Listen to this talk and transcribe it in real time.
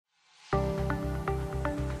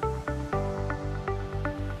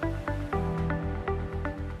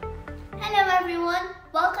Hello everyone,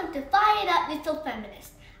 welcome to Fired Up Little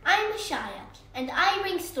Feminist. I'm Shaya and I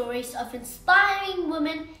bring stories of inspiring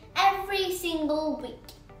women every single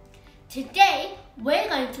week. Today we're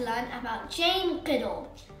going to learn about Jane Goodall,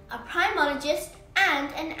 a primologist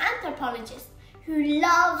and an anthropologist who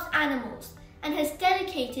loves animals and has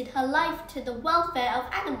dedicated her life to the welfare of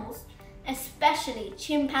animals, especially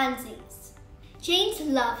chimpanzees. Jane's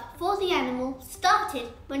love for the animal started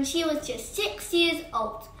when she was just 6 years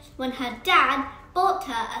old, when her dad bought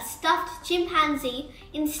her a stuffed chimpanzee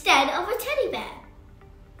instead of a teddy bear.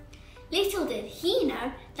 Little did he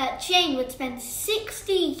know that Jane would spend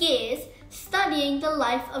 60 years studying the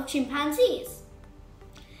life of chimpanzees.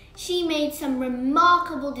 She made some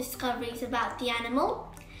remarkable discoveries about the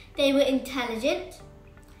animal. They were intelligent,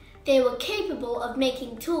 they were capable of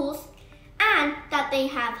making tools, and that they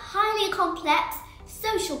have highly complex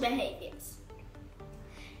social behaviors.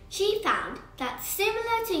 She found that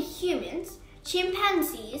similar to humans,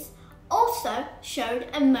 chimpanzees also showed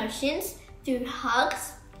emotions through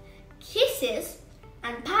hugs, kisses,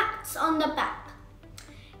 and pats on the back.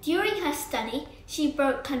 During her study, she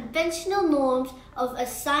broke conventional norms of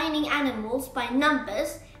assigning animals by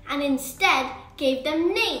numbers and instead gave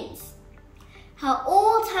them names. Her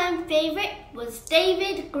all-time favorite was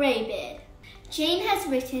David Greybeard. Jane has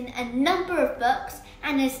written a number of books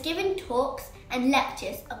and has given talks and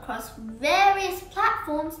lectures across various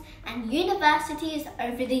platforms and universities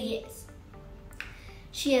over the years.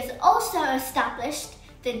 She has also established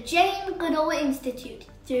the Jane Goodall Institute,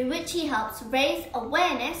 through which she helps raise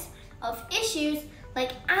awareness of issues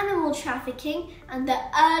like animal trafficking and the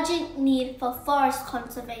urgent need for forest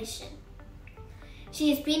conservation.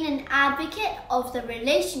 She has been an advocate of the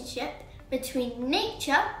relationship between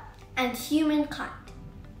nature and humankind.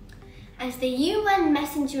 As the UN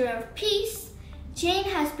messenger of peace, Jane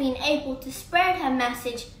has been able to spread her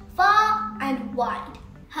message far and wide.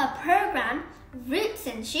 Her program, Roots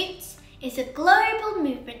and Shoots, is a global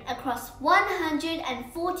movement across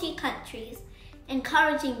 140 countries,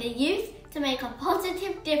 encouraging the youth to make a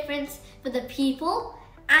positive difference for the people,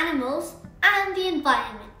 animals, and the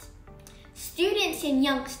environment. Students and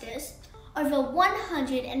youngsters, over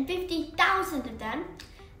 150,000 of them,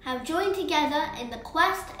 have joined together in the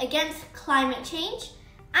quest against climate change,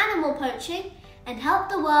 animal poaching, and help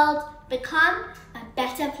the world become a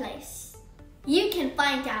better place. You can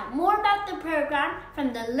find out more about the program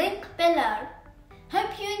from the link below.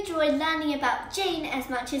 Hope you enjoyed learning about Jane as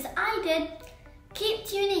much as I did. Keep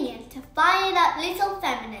tuning in to Fired Up Little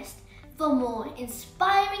Feminist for more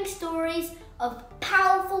inspiring stories of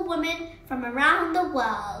powerful women from around the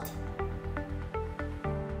world.